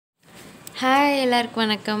Hi எல்லாருக்கும்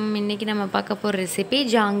வணக்கம். இன்றைக்கி நம்ம பார்க்க போகிற ரெசிபி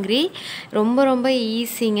ஜாங்கிரி. ரொம்ப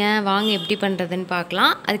ஈஸிங்க. வாங்க எப்படி பண்ணுறதுன்னு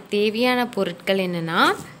பார்க்கலாம். அதுக்கு தேவையான பொருட்கள் என்னென்னா,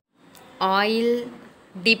 ஆயில்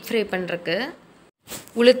டீப் ஃப்ரை பண்ணுறதுக்கு,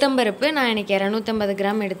 உளுத்தம்பருப்பு நான் இன்றைக்கி 250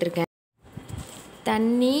 கிராம் எடுத்திருக்கேன்,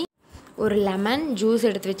 தண்ணி, ஒரு லெமன் ஜூஸ்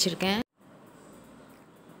எடுத்து வச்சுருக்கேன்,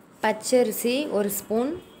 பச்சரிசி ஒரு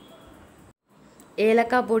ஸ்பூன்,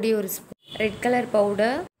 ஏலக்காய் பொடி ஒரு ஸ்பூன், ரெட் கலர்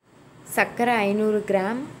பவுடர், சர்க்கரை 500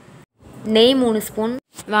 கிராம், நெய் 3 ஸ்பூன்.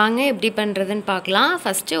 வாங்க எப்படி பண்ணுறதுன்னு பார்க்கலாம்.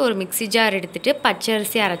 ஃபஸ்ட்டு ஒரு மிக்ஸி ஜார் எடுத்துகிட்டு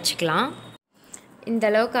பச்சரிசி அரைச்சிக்கலாம். இந்த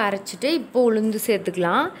அளவுக்கு அரைச்சிட்டு இப்போது உளுந்து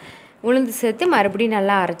சேர்த்துக்கலாம். உளுந்து சேர்த்து மறுபடியும்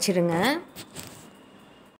நல்லா அரைச்சிடுங்க.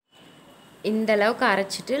 இந்த அளவுக்கு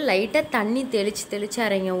அரைச்சிட்டு லைட்டாக தண்ணி தெளித்து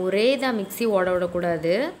அரைங்க. ஒரே தான் மிக்ஸி ஓட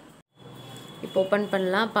விடக்கூடாது. இப்போ ஓப்பன்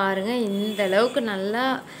பண்ணலாம். பாருங்கள், இந்த அளவுக்கு நல்லா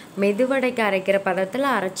மெதுவடைக்கு அரைக்கிற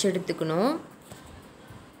பதத்தில் அரைச்சி எடுத்துக்கணும்.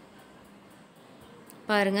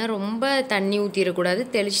 பாருங்கள், ரொம்ப தண்ணி ஊற்றிடக்கூடாது,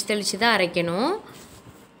 தெளித்து தான் அரைக்கணும்.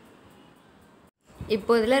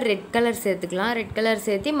 இப்போ இதில் ரெட் கலர் சேர்த்துக்கலாம். ரெட் கலர்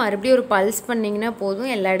சேர்த்து மறுபடியும் ஒரு பல்ஸ் பண்ணிங்கன்னா போதும்,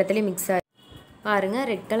 எல்லா இடத்துலையும் மிக்ஸ் ஆகி. பாருங்கள்,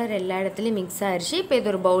 ரெட் கலர் எல்லா இடத்துலையும் மிக்ஸ் ஆகிடுச்சு. இப்போ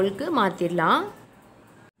இது ஒரு பவுலுக்கு மாற்றிடலாம்.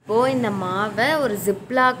 இப்போது இந்த மாவை ஒரு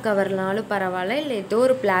ஜிப்லாக் கவர்னாலும் பரவாயில்ல, இல்லை ஏதோ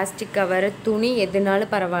ஒரு பிளாஸ்டிக் கவர், துணி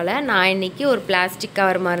எதுனாலும் பரவாயில்ல. நான் இன்றைக்கி ஒரு பிளாஸ்டிக்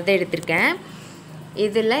கவர் மாதிரி தான் எடுத்திருக்கேன்.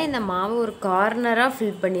 இதில் இந்த மாவை ஒரு கார்னராக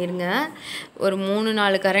ஃபில் பண்ணிடுங்க. ஒரு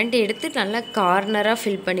 3-4 கரண்டி எடுத்து நல்லா கார்னராக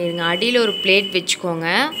ஃபில் பண்ணிடுங்க. அடியில் ஒரு பிளேட் வச்சுக்கோங்க.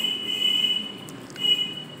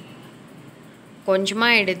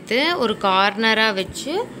 கொஞ்சமாக எடுத்து ஒரு கார்னராக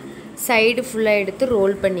வச்சு சைடு ஃபுல்லாக எடுத்து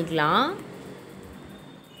ரோல் பண்ணிக்கலாம்.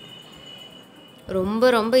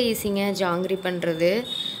 ரொம்ப ஈஸிங்க ஜாங்கிரி பண்ணுறது.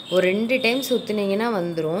 ஒரு 2 டைம் சுற்றுனீங்கன்னா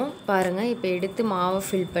வந்துடும். பாருங்கள், இப்போ எடுத்து மாவை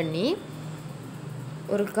ஃபில் பண்ணி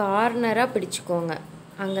ஒரு கார்னராக பிடிச்சிக்கோங்க.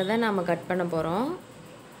 அங்கே தான் நாம் கட் பண்ண போகிறோம்.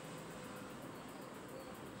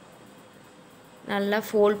 நல்லா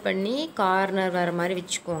ஃபோல்ட் பண்ணி கார்னர் வர மாதிரி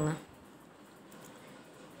வச்சுக்கோங்க.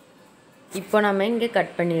 இப்போ நம்ம இங்கே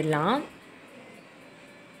கட் பண்ணிடலாம்.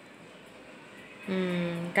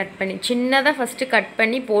 கட் பண்ணி சின்னதாக ஃபஸ்ட்டு கட்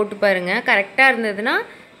பண்ணி போட்டு பாருங்கள். கரெக்டாக இருந்ததுன்னா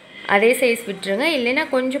அதே சைஸ் விட்டுருங்க, இல்லைன்னா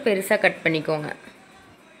கொஞ்சம் பெருசாக கட் பண்ணிக்கோங்க.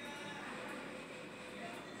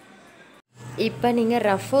 இப்போ நீங்கள்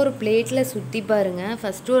ரஃப் ஒரு பிளேட்டில் சுற்றி பாருங்கள்.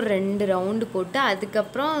 ஃபஸ்ட்டு ஒரு 2 ரவுண்டு போட்டு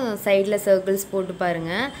அதுக்கப்புறம் சைடில் சர்க்கிள்ஸ் போட்டு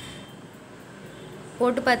பாருங்கள்.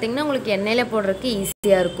 போட்டு பார்த்திங்கன்னா உங்களுக்கு எண்ணெயில் போடுறதுக்கு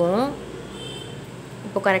ஈஸியாக இருக்கும்.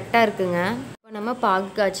 இப்போ கரெக்டாக இருக்குங்க. இப்போ நம்ம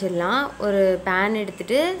பாகு காய்ச்சிடலாம். ஒரு பேன்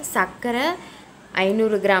எடுத்துகிட்டு சர்க்கரை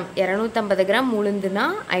 500 கிராம், 250 கிராம் உளுந்துனா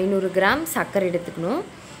 500 கிராம் சர்க்கரை எடுத்துக்கணும்.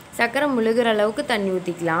 சர்க்கரை முழுகிற அளவுக்கு தண்ணி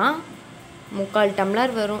ஊற்றிக்கலாம். 3/4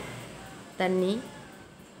 டம்ளர் வரும் தண்ணி.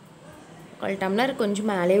 1 டம்ளர் கொஞ்சம்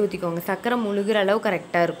மேலே ஊற்றிக்கோங்க. சர்க்கரை முழுகிற அளவு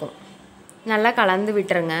கரெக்டாக இருக்கும். நல்லா கலந்து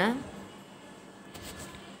விட்டுருங்க.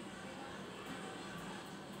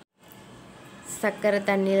 சர்க்கரை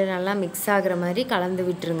தண்ணியில் நல்லா மிக்ஸ் ஆகிற மாதிரி கலந்து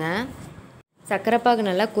விட்டுருங்க. சர்க்கரை பாகு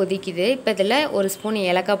நல்லா கொதிக்குது. இப்போ இதில் ஒரு ஸ்பூன்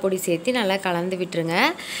ஏலக்காய் பொடி சேர்த்து நல்லா கலந்து விட்டுருங்க.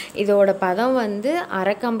 இதோட பதம் வந்து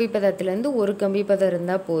அரை கம்பி பதத்துலேருந்து 1 கம்பி பதம்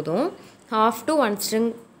இருந்தால் போதும். 1/2 to 1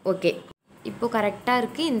 ஸ்ட்ரிங் ஓகே. இப்போது கரெக்டாக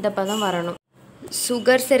இருக்குது. இந்த பதம் வரணும்.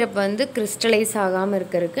 சுகர் சிரப் வந்து கிறிஸ்டலைஸ் ஆகாமல்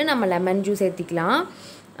இருக்கிறதுக்கு நம்ம லெமன் ஜூஸ் சேர்த்திக்கலாம்.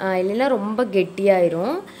 இல்லைன்னா ரொம்ப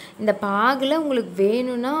கெட்டியாயிரும். இந்த பாகில் உங்களுக்கு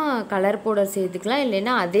வேணும்னா கலர் பவுடர் சேர்த்துக்கலாம்,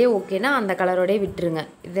 இல்லைன்னா அதே ஓகேனா அந்த கலரோடே விட்டுருங்க.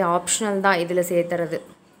 இது ஆப்ஷனல் தான் இதில் சேர்த்துறது.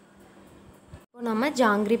 இப்போ நம்ம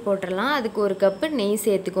ஜாங்கிரி போட்டுடலாம். அதுக்கு 1 கப்பு நெய்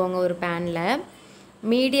சேர்த்துக்கோங்க. ஒரு பேனில்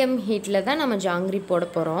மீடியம் ஹீட்டில் தான் நம்ம ஜாங்கிரி போட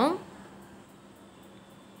போகிறோம்.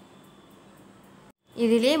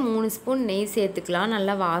 இதிலே 3 ஸ்பூன் நெய் சேர்த்துக்கலாம்,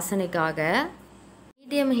 நல்லா வாசனைக்காக.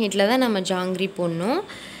 மீடியம் ஹீட்டில் தான் நம்ம ஜாங்கிரி போடணும்.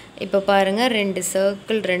 இப்போ பாருங்கள், 2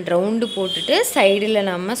 சர்க்கிள் 2 ரவுண்டு போட்டுட்டு சைடில்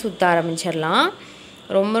நம்ம சுற்ற ஆரம்பிச்சிடலாம்.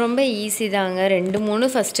 ரொம்ப ஈஸி தாங்க. 2-3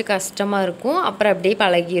 ஃபஸ்ட்டு கஷ்டமாக இருக்கும், அப்புறம் அப்படியே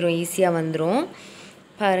பழகிரும், ஈஸியாக வந்துடும்.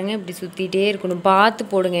 பாருங்கள், இப்படி சுற்றிகிட்டே இருக்கணும்.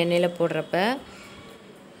 பார்த்து போடுங்க எண்ணெயில் போடுறப்ப.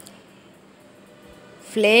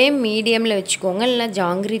 ஃப்ளேம் மீடியமில் வச்சுக்கோங்க, இல்லைனா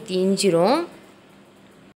ஜாங்கிரி தீஞ்சிரும்.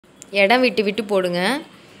 இடம் விட்டு போடுங்க.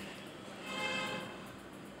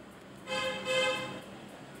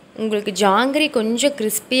 உங்களுக்கு ஜாங்கிரி கொஞ்சம்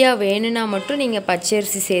கிறிஸ்பியாக வேணும்னா மட்டும் நீங்கள்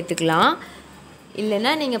பச்சரிசி சேர்த்துக்கலாம்,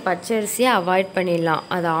 இல்லைன்னா நீங்கள் பச்சரிசியை அவாய்ட் பண்ணிடலாம்.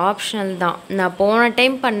 அது ஆப்ஷனல் தான். நான் போன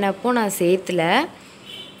டைம் பண்ணப்போ நான் சேர்த்துல,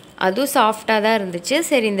 அதுவும் சாஃப்டாக தான் இருந்துச்சு.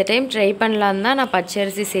 சரி, இந்த டைம் ட்ரை பண்ணலான்னு தான் நான்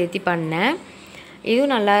பச்சரிசி சேர்த்து பண்ணேன்.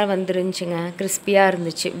 இதுவும் நல்லா வந்துருந்துச்சுங்க, கிறிஸ்பியாக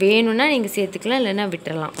இருந்துச்சு. வேணும்னா நீங்கள் சேர்த்துக்கலாம், இல்லைன்னா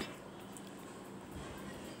விட்டுறலாம்.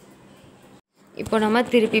 இப்போ நம்ம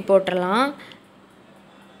திருப்பி போட்டுடலாம்.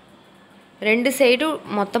 2 சைடும்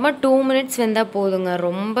மொத்தமாக 2 மினிட்ஸ் வெந்தால் போதுங்க,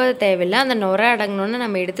 ரொம்ப தேவையில்லை. அந்த நுரை அடங்கினோன்னு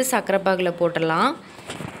நம்ம எடுத்து சர்க்கரை பாகில் போட்டுடலாம்.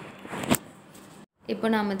 இப்போ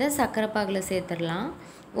நாம் இதை சர்க்கரை பாகில் சேர்த்துடலாம்.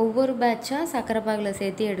 ஒவ்வொரு பேட்சாக சர்க்கரை பாகில்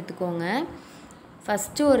சேர்த்து எடுத்துக்கோங்க.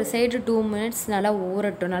 ஃபஸ்ட்டு ஒரு சைடு 2 மினிட்ஸ் நல்லா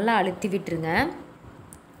ஊறட்டும், நல்லா அழுத்தி விட்டுருங்க.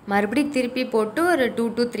 மறுபடியும் திருப்பி போட்டு ஒரு 2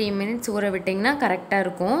 to 3 மினிட்ஸ் ஊற விட்டிங்கன்னா கரெக்டாக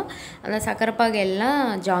இருக்கும். அந்த சர்க்கரை பாகு எல்லாம்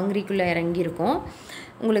ஜாங்கிரிக்குள்ளே இறங்கியிருக்கும்.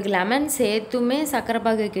 உங்களுக்கு லெமன் சேர்த்துமே சர்க்கரை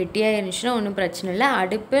பாகு கெட்டியாக இருந்துச்சுன்னா ஒன்றும் பிரச்சனை இல்லை.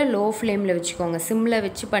 அடுப்பை லோ ஃப்ளேமில் வச்சுக்கோங்க. சிம்மில்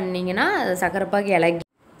வச்சு பண்ணிங்கன்னா சர்க்கரை பாகு இலகி.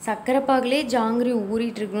 சர்க்கரை பாகுலேயே ஜாங்கிரி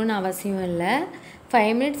ஊறிட்டுருக்கணும்னு அவசியம் இல்லை.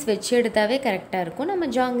 5 மினிட்ஸ் வச்சு எடுத்தாவே கரெக்டாக இருக்கும். நம்ம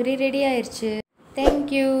ஜாங்கிரி ரெடி ஆயிடுச்சு.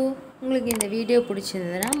 தேங்க்யூ. உங்களுக்கு இந்த வீடியோ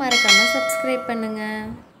பிடிச்சிருந்ததுன்னா மறக்காமல் சப்ஸ்கிரைப் பண்ணுங்கள்.